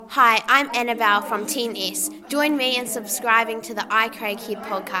Hi, I'm Annabelle from Teen S. Join me in subscribing to the iCraighead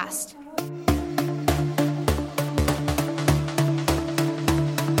podcast.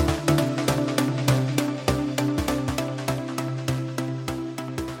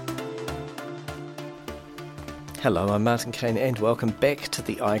 Hello, I'm Martin Kane and welcome back to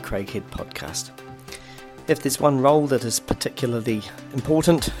the iCraighead podcast. If there's one role that is particularly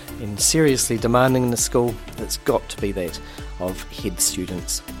important and seriously demanding in the school, it's got to be that of head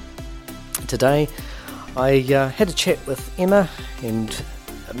students. Today I had a chat with Emma and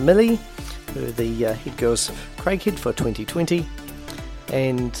Millie, who are the Head Girls of Craighead for 2020,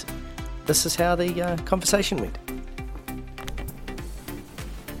 and this is how the conversation went.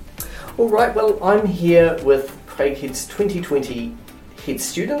 Alright, well I'm here with Craighead's 2020 head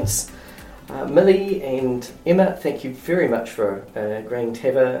students. Millie and Emma, thank you very much for agreeing to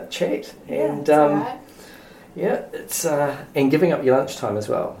have a chat. And yeah, it's and giving up your lunchtime as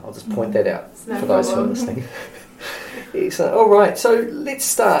well. I'll just point that out for those who are listening. Excellent. All right, so let's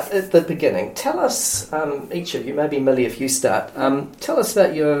start at the beginning. Tell us, each of you, maybe Millie, if you start, tell us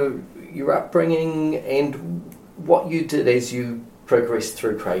about your upbringing and what you did as you progressed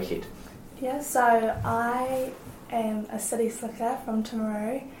through Craighead. Yeah, so I am a city slicker from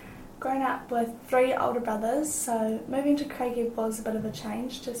Timaru. Grown up with 3 older brothers, so moving to Craighead was a bit of a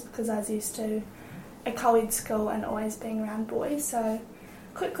change just because I was used to a co-ed school and always being around boys, so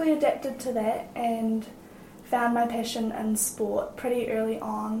quickly adapted to that and found my passion in sport pretty early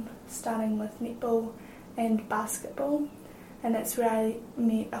on, starting with netball and basketball, and that's where I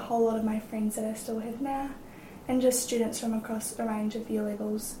met a whole lot of my friends that I still have now, and just students from across a range of year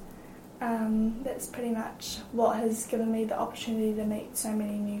levels. That's pretty much what has given me the opportunity to meet so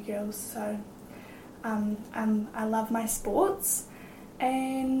many new girls. So I love my sports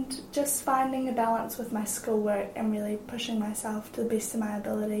and just finding a balance with my schoolwork and really pushing myself to the best of my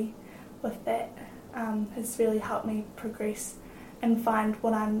ability with that has really helped me progress and find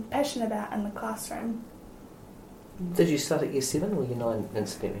what I'm passionate about in the classroom. Did you start at year 7 or year 9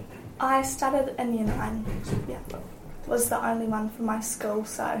 incidentally? I started in year 9, yeah. Was the only one from my school,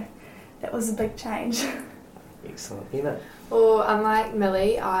 so that was a big change. Excellent. Emma? Well, unlike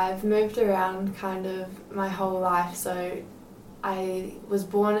Millie, I've moved around kind of my whole life. So I was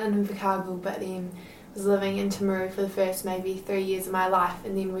born in Invercargill, but then was living in Timaru for the first maybe 3 years of my life,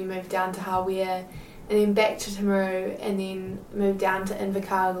 and then we moved down to Hawea, and then back to Timaru, and then moved down to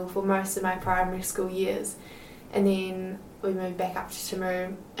Invercargill for most of my primary school years. And then we moved back up to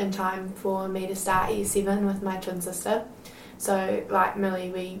Timaru in time for me to start year 7 with my twin sister. So, like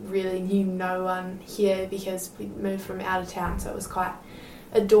Millie, we really knew no one here because we moved from out of town, so it was quite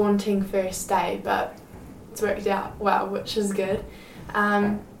a daunting first day, but it's worked out well, which is good.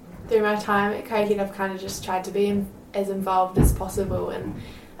 Through my time at Craighead, I've kind of just tried to be as involved as possible in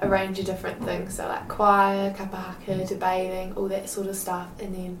a range of different things, so like choir, kapahaka, debating, all that sort of stuff.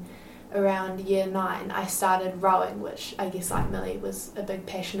 And then around year 9, I started rowing, which I guess, like Millie, was a big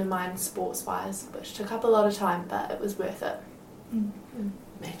passion of mine sports-wise, which took up a lot of time, but it was worth it.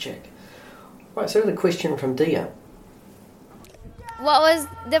 Magic. Right, so the question from Dia. What was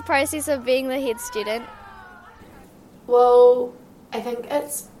the process of being the head student? Well, I think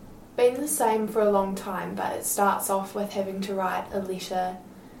it's been the same for a long time, but it starts off with having to write a letter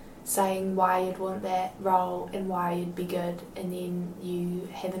saying why you'd want that role and why you'd be good, and then you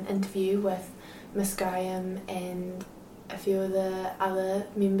have an interview with Miss Graham and a few of the other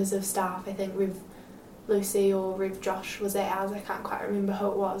members of staff. I think Rev Lucy or Rev Josh was at ours. I can't quite remember who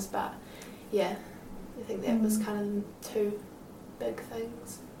it was, but yeah, I think that was kind of 2 big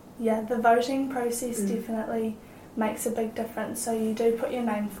things. Yeah, the voting process definitely makes a big difference. So you do put your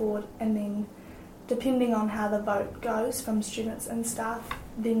name forward, and then depending on how the vote goes from students and staff,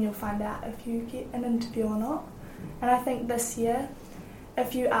 then you'll find out if you get an interview or not. And I think this year,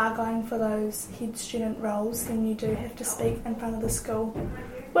 if you are going for those head student roles, then you do have to speak in front of the school,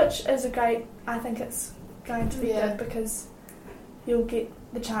 which is I think it's going to be good because you'll get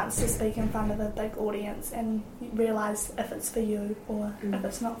the chance to speak in front of a big audience and realise if it's for you or if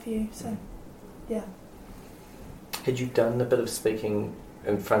it's not for you. So, yeah. Had you done a bit of speaking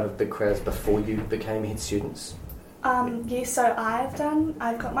in front of big crowds before you became head students? Yes, so I've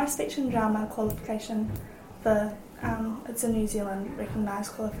got my speech and drama qualification for, it's a New Zealand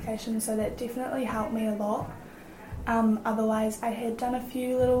recognised qualification, so that definitely helped me a lot. Otherwise, I had done a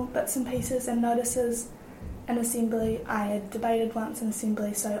few little bits and pieces and notices in assembly. I had debated once in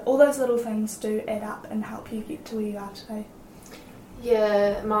assembly, so all those little things do add up and help you get to where you are today.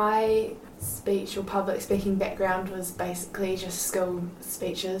 Yeah, my speech or public speaking background was basically just school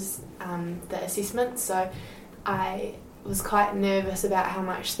speeches, the assessments. So I was quite nervous about how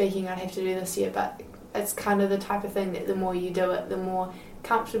much speaking I'd have to do this year, but it's kind of the type of thing that the more you do it, the more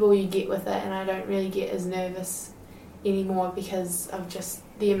comfortable you get with it, and I don't really get as nervous anymore because of just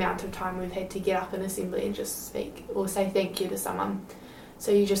the amount of time we've had to get up in assembly and just speak or say thank you to someone.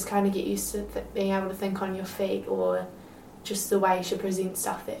 So you just kind of get used to being able to think on your feet, or just the way you should present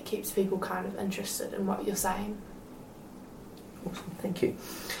stuff that keeps people kind of interested in what you're saying. Awesome, thank you.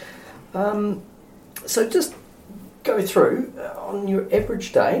 So just go through on your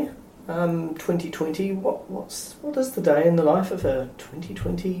average day, 2020. What is the day in the life of a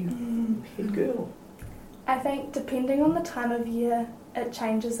 2020 head girl? I think depending on the time of year, it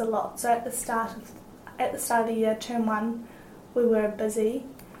changes a lot. So at the start of the year, term 1, we were busy,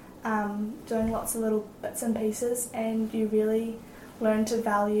 doing lots of little bits and pieces, and you really learn to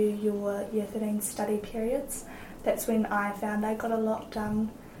value your year 13 study periods. That's when I found I got a lot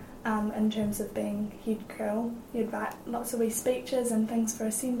done in terms of being head girl. You'd write lots of wee speeches and things for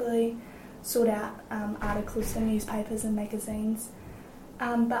assembly, sort out articles for newspapers and magazines.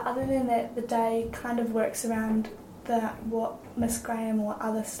 But other than that, the day kind of works around what Miss Graham or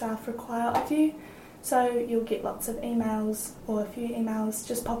other staff require of you. So you'll get lots of emails, or a few emails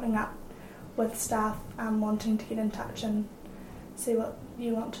just popping up with staff wanting to get in touch and see what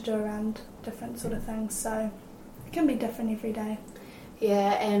you want to do around different sort of things. So it can be different every day.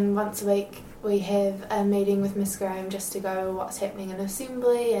 Yeah, and once a week we have a meeting with Miss Graham just to go what's happening in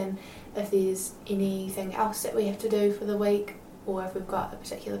assembly, and if there's anything else that we have to do for the week, or if we've got a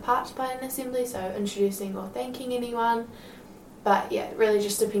particular part to play in assembly, so introducing or thanking anyone. But yeah, it really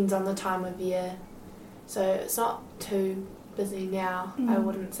just depends on the time of year. So it's not too busy now, I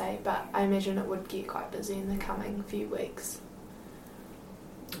wouldn't say, but I imagine it would get quite busy in the coming few weeks.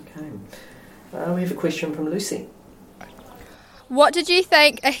 Okay. We have a question from Lucy. What did you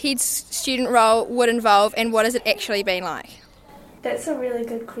think a head student role would involve, and what has it actually been like? That's a really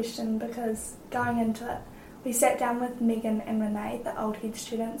good question, because going into it, we sat down with Megan and Renee, the old head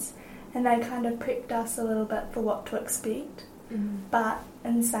students, and they kind of prepped us a little bit for what to expect. But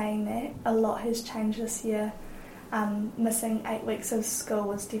in saying that, a lot has changed this year. Missing 8 weeks of school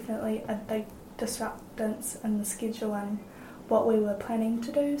was definitely a big disruptance in the schedule and what we were planning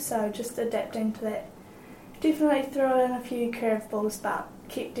to do, so just adapting to that. Definitely threw in a few curveballs, but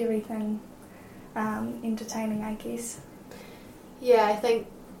kept everything entertaining, I guess. Yeah, I think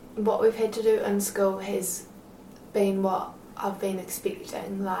what we've had to do in school has been what I've been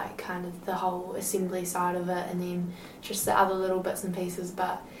expecting, like kind of the whole assembly side of it, and then just the other little bits and pieces.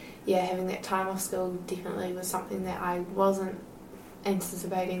 But yeah, having that time off school definitely was something that I wasn't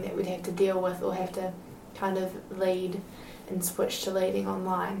anticipating that we'd have to deal with, or have to kind of lead and switch to leading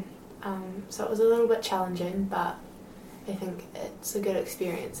online. So it was a little bit challenging, but I think it's a good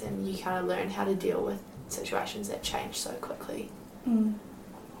experience, and you kind of learn how to deal with situations that change so quickly.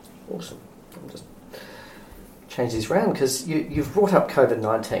 Awesome. I'll just change these round, because you've brought up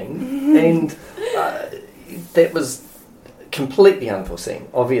COVID-19 and that was completely unforeseen.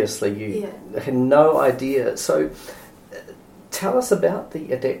 Obviously you had no idea. So tell us about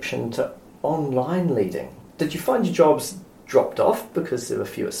the adaptation to online leading. Did you find your jobs dropped off because there were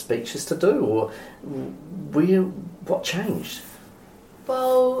fewer speeches to do, or what changed?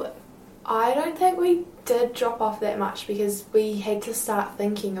 Well, I don't think we did drop off that much, because we had to start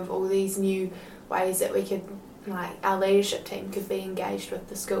thinking of all these new ways that we could, like, our leadership team could be engaged with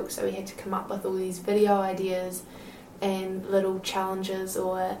the school. So we had to come up with all these video ideas and little challenges,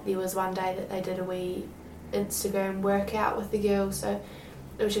 or there was one day that they did a wee Instagram workout with the girls. So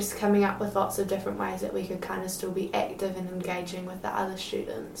it was just coming up with lots of different ways that we could kind of still be active and engaging with the other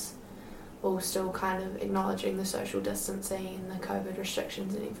students, while still kind of acknowledging the social distancing and the COVID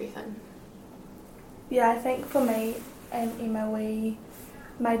restrictions and everything. Yeah, I think for me and Emma, we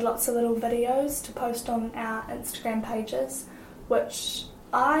made lots of little videos to post on our Instagram pages, which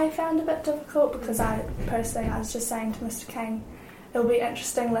I found a bit difficult, because I was just saying to Mr. King, it'll be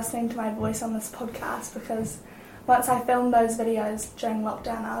interesting listening to my voice on this podcast, because once I filmed those videos during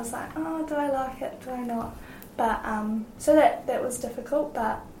lockdown, I was like, oh, do I like it, do I not? But so that was difficult,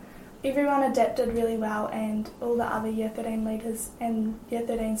 but everyone adapted really well, and all the other Year 13 leaders and Year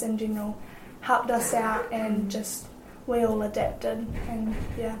 13s in general helped us out, and just we all adapted, and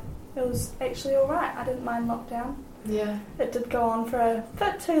yeah, it was actually alright. I didn't mind lockdown. Yeah. It did go on for a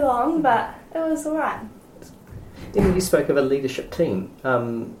bit too long, but it was alright. Emma, you spoke of a leadership team.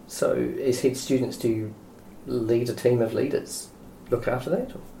 So as head students, do you lead a team of leaders? Look after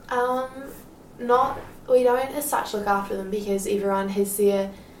that? We don't as such look after them, because everyone has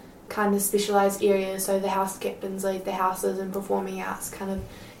their kind of specialised areas. So the house captains lead the houses, and performing arts kind of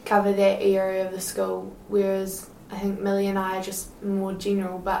cover that area of the school, whereas I think Millie and I are just more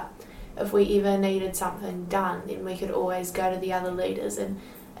general, but if we ever needed something done, then we could always go to the other leaders, and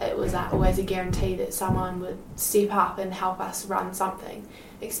it was always a guarantee that someone would step up and help us run something,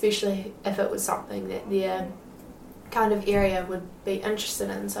 especially if it was something that their kind of area would be interested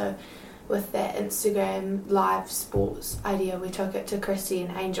in. So with that Instagram live sports idea, we took it to Christy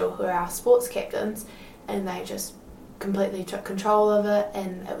and Angel, who are our sports captains, and they just completely took control of it,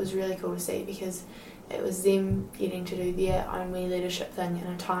 and it was really cool to see because it was them getting to do their own wee leadership thing in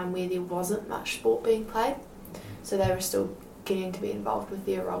a time where there wasn't much sport being played, so they were still getting to be involved with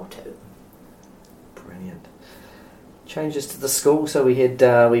their role too. Brilliant. Changes to the school, so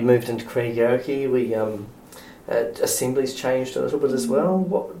we moved into Craighead. Assemblies changed a little bit as well.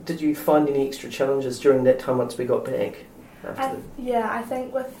 What did you find any extra challenges during that time once we got back? I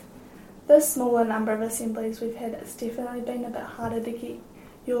think with the smaller number of assemblies we've had, it's definitely been a bit harder to get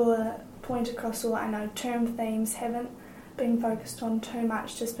your point across. Or I know term themes haven't been focused on too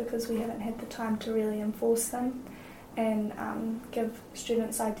much just because we haven't had the time to really enforce them and give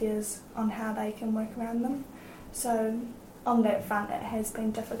students ideas on how they can work around them. So on that front it has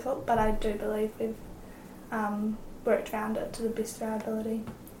been difficult, but I do believe we've worked around it to the best of our ability.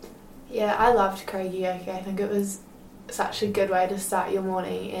 Yeah, I loved Craighead. I think it was such a good way to start your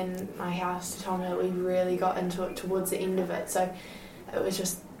morning in my house. To tell me we really got into it towards the end of it, so it was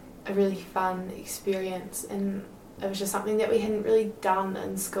just a really fun experience, and it was just something that we hadn't really done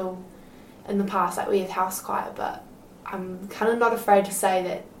in school in the past. Like, we had house choir, but I'm kind of not afraid to say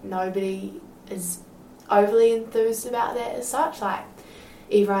that nobody is overly enthused about that as such. Like,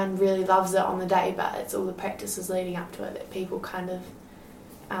 everyone really loves it on the day, but it's all the practices leading up to it that people kind of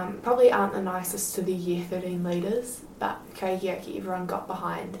probably aren't the nicest to the year 13 leaders, but Craighead everyone got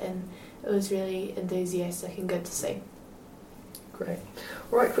behind, and it was really enthusiastic and good to see. Great.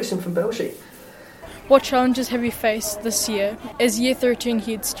 All right, question from Belshie. What challenges have you faced this year as Year 13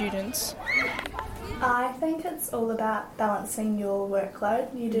 head students? I think it's all about balancing your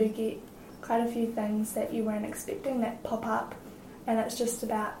workload. You do get quite a few things that you weren't expecting that pop up, and it's just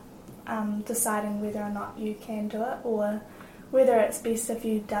about deciding whether or not you can do it, or whether it's best if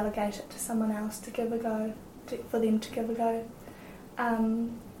you delegate it to someone else to give a go, for them to give a go.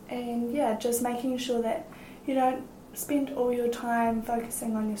 And yeah, just making sure that you don't spend all your time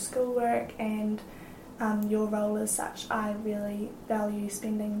focusing on your schoolwork and your role as such. I really value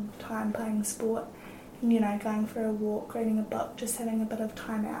spending time playing sport and, going for a walk, reading a book, just having a bit of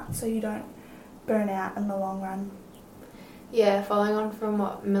time out so you don't burn out in the long run. Yeah, following on from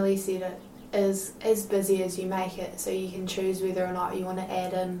what Millie said, it is as busy as you make it, so you can choose whether or not you want to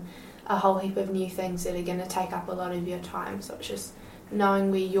add in a whole heap of new things that are going to take up a lot of your time. So it's just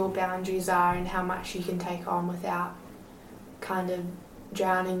knowing where your boundaries are and how much you can take on without kind of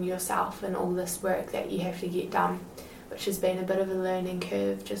drowning yourself in all this work that you have to get done, which has been a bit of a learning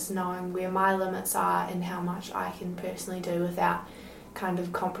curve, just knowing where my limits are and how much I can personally do without kind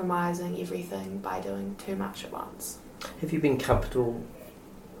of compromising everything by doing too much at once. Have you been comfortable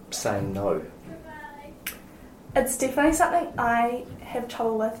saying no? It's definitely something I have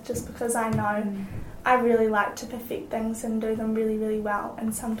trouble with, just because I know I really like to perfect things and do them really, really well,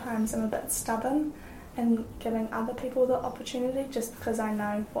 and sometimes I'm a bit stubborn in giving other people the opportunity just because I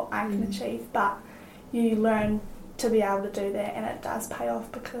know what I can achieve. But you learn to be able to do that, and it does pay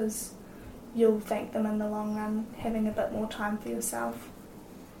off because you'll thank them in the long run, having a bit more time for yourself.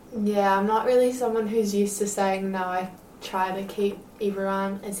 Yeah, I'm not really someone who's used to saying no. I try to keep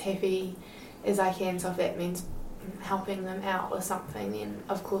everyone as happy as I can, so if that means helping them out or something, then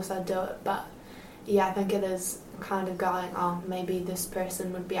of course I do it. But yeah, I think it is kind of going, maybe this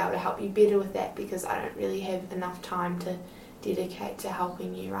person would be able to help you better with that because I don't really have enough time to dedicate to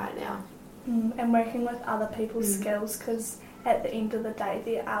helping you right now. And working with other people's skills, because at the end of the day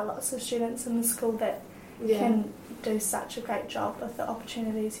there are lots of students in the school that can do such a great job with the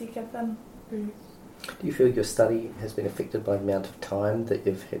opportunities you give them. Do you feel your study has been affected by the amount of time that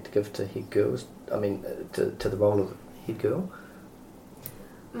you've had to give to head girls? I mean, to the role of head girl?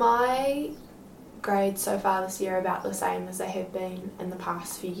 My grades so far this year are about the same as they have been in the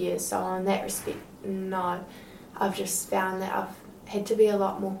past few years, so in that respect, no. I've just found that I've had to be a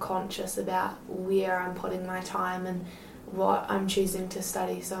lot more conscious about where I'm putting my time and what I'm choosing to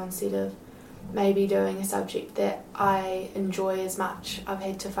study. So instead of maybe doing a subject that I enjoy as much, I've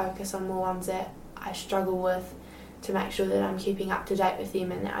had to focus on more ones that I struggle with to make sure that I'm keeping up to date with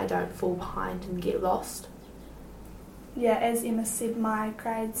them and that I don't fall behind and get lost. Yeah, as Emma said, my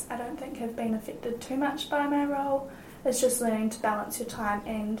grades I don't think have been affected too much by my role. It's just learning to balance your time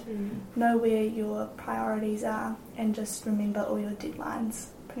and know where your priorities are, and just remember all your deadlines,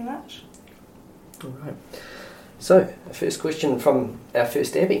 pretty much. All right. So, first question from our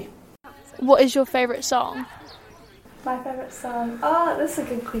first Abby. What is your favourite song? My favourite song? Oh, that's a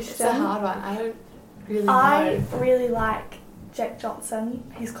good question. It's a hard one. I don't really know. I really like Jack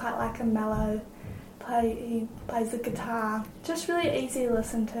Johnson. He's quite like a mellow he plays the guitar. Just really easy to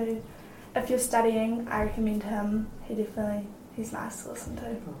listen to. If you're studying, I recommend him. He's nice to listen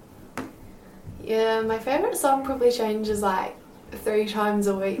to. Yeah, my favourite song probably changes like 3 times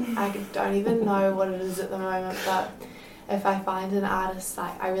a week. I don't even know what it is at the moment, but if I find an artist,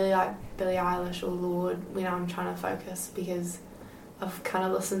 like I really like Billie Eilish or Lorde when I'm trying to focus, because I've kind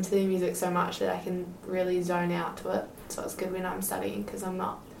of listened to their music so much that I can really zone out to it. So it's good when I'm studying because I'm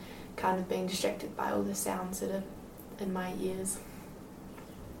not kind of being distracted by all the sounds that are in my ears.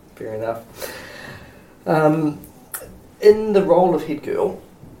 Fair enough. In the role of head girl,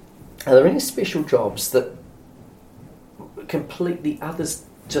 are there any special jobs that completely others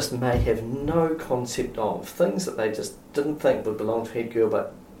just may have no concept of? Things that they just didn't think would belong to head girl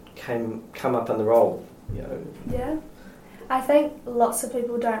but come up in the role, you know? Yeah. I think lots of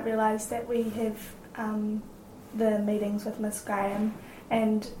people don't realise that we have the meetings with Miss Graham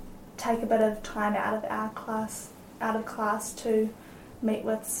and take a bit of time out of class to meet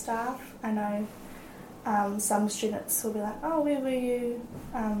with staff. I know some students will be like, oh, where were you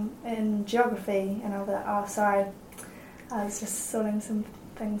in geography? And I'll be like, oh, sorry, I was just sorting some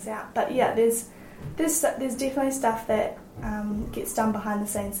things out. But yeah, there's definitely stuff that gets done behind the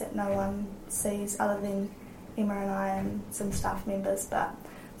scenes that no one sees other than Emma and I and some staff members, but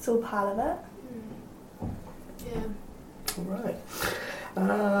it's all part of it. Yeah. All right.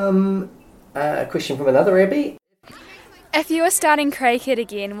 A question from another Abby. If you were starting Craighead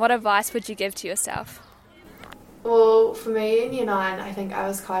again, what advice would you give to yourself? Well, for me in Year 9, I think I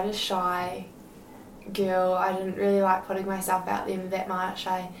was quite a shy girl. I didn't really like putting myself out there that much.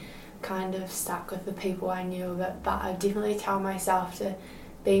 I kind of stuck with the people I knew of it, but I definitely tell myself to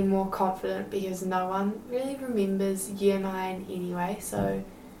be more confident because no one really remembers Year 9 anyway, so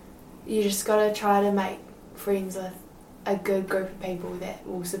you just got to try to make friends with a good group of people that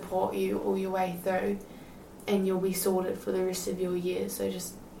will support you all your way through, and you'll be sorted for the rest of your year. So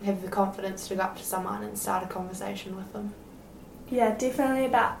just have the confidence to go up to someone and start a conversation with them. Yeah, definitely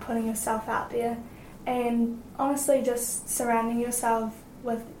about putting yourself out there, and honestly just surrounding yourself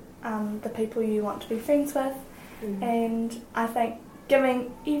with the people you want to be friends with. And I think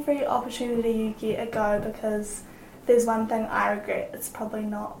giving every opportunity you get a go, because there's one thing I regret, it's probably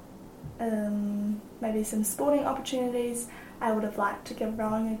not maybe some sporting opportunities I would have liked to give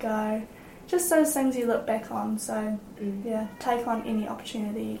rowing a go. Just those things you look back on. So yeah, take on any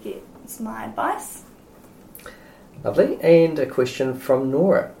opportunity you get. It's my advice. Lovely. And a question from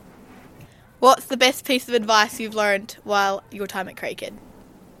Nora. What's the best piece of advice you've learned while your time at Craighead?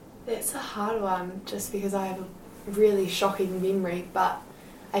 It's a hard one just because I have a really shocking memory, but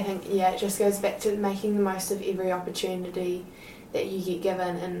I think, yeah, it just goes back to making the most of every opportunity that you get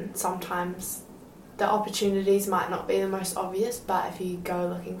given, and sometimes the opportunities might not be the most obvious, but if you go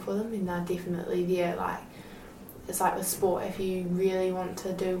looking for them, then they're definitely there. Like, it's like with sport, if you really want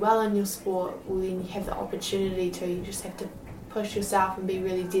to do well in your sport, well then you have the opportunity to. You just have to push yourself and be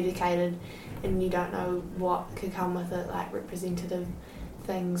really dedicated, and you don't know what could come with it, like representative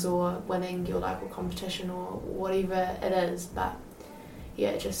things or winning your local competition or whatever it is, but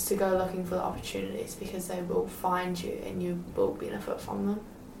yeah, just to go looking for the opportunities because they will find you and you will benefit from them.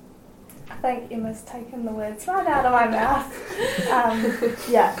 I think Emma's taken the words right out of my mouth.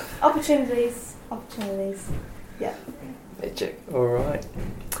 Yeah, opportunities, yeah. Magic. All right.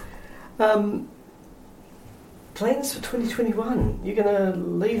 Plans for 2021? You're going to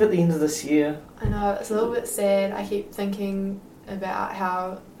leave at the end of this year. I know, it's a little bit sad. I keep thinking about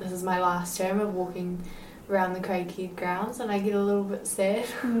how this is my last term of walking around the Craighead grounds, and I get a little bit sad.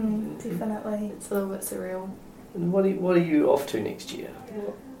 Definitely. It's a little bit surreal. And what are you off to next year?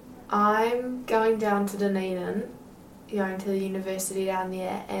 I'm going down to Dunedin, going to the university down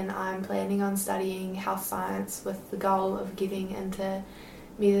there, and I'm planning on studying health science with the goal of getting into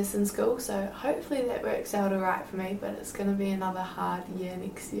medicine school, so hopefully that works out alright for me, but it's going to be another hard year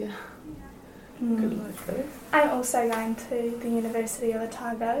next year. Good luck there. I'm also going to the University of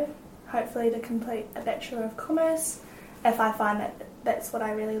Otago, hopefully to complete a Bachelor of Commerce, if I find that that's what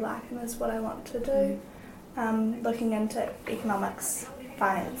I really like and is what I want to do. Looking into economics,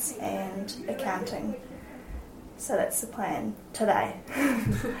 finance and accounting. So that's the plan today.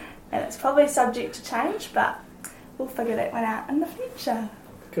 And it's probably subject to change, but we'll figure that one out in the future.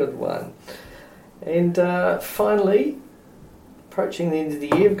 Good one. And finally, approaching the end of the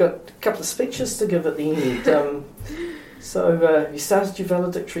year, we've got a couple of speeches to give at the end. So you started your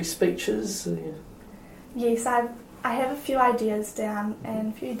valedictory speeches? Yes, I've I have a few ideas down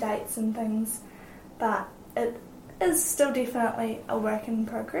and a few dates and things, but it is still definitely a work in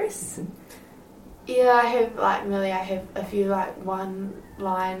progress. Yeah, I have, like Millie, I have a few like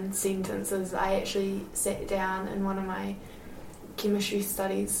one-line sentences. I actually sat down in one of my chemistry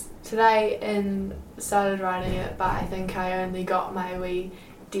studies today and started writing it, but I think I only got my wee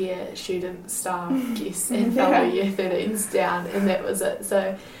dear student staff guests and fellow year 13s down, and that was it.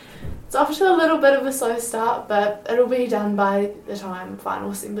 So it's off to a little bit of a slow start, but it'll be done by the time final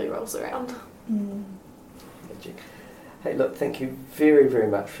assembly rolls around. Hey, look, thank you very, very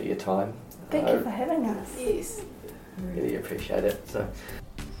much for your time. Thank you for having us. Yes. Really appreciate it.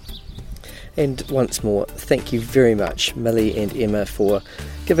 And once more, thank you very much, Millie and Emma, for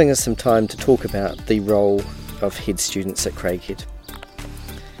giving us some time to talk about the role of head students at Craighead.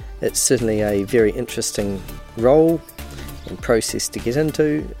 It's certainly a very interesting role and process to get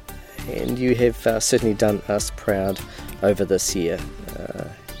into, and you have certainly done us proud over this year.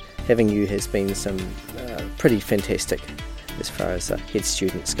 Having you has been some pretty fantastic as far as head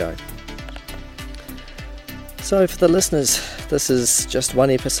students go. So for the listeners, this is just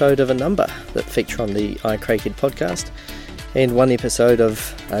one episode of a number that feature on the iCraighead podcast, and one episode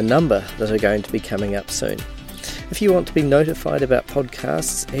of a number that are going to be coming up soon. If you want to be notified about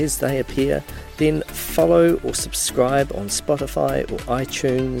podcasts as they appear, then follow or subscribe on Spotify or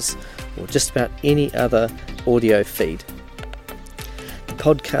iTunes or just about any other audio feed. The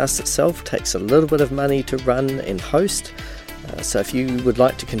podcast itself takes a little bit of money to run and host, so if you would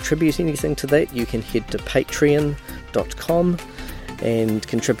like to contribute anything to that, you can head to patreon.com and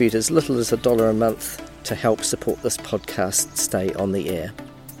contribute as little as $1 a month to help support this podcast stay on the air.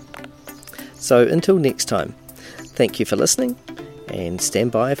 So until next time, thank you for listening, and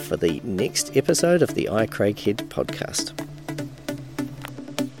stand by for the next episode of the iCraighead podcast.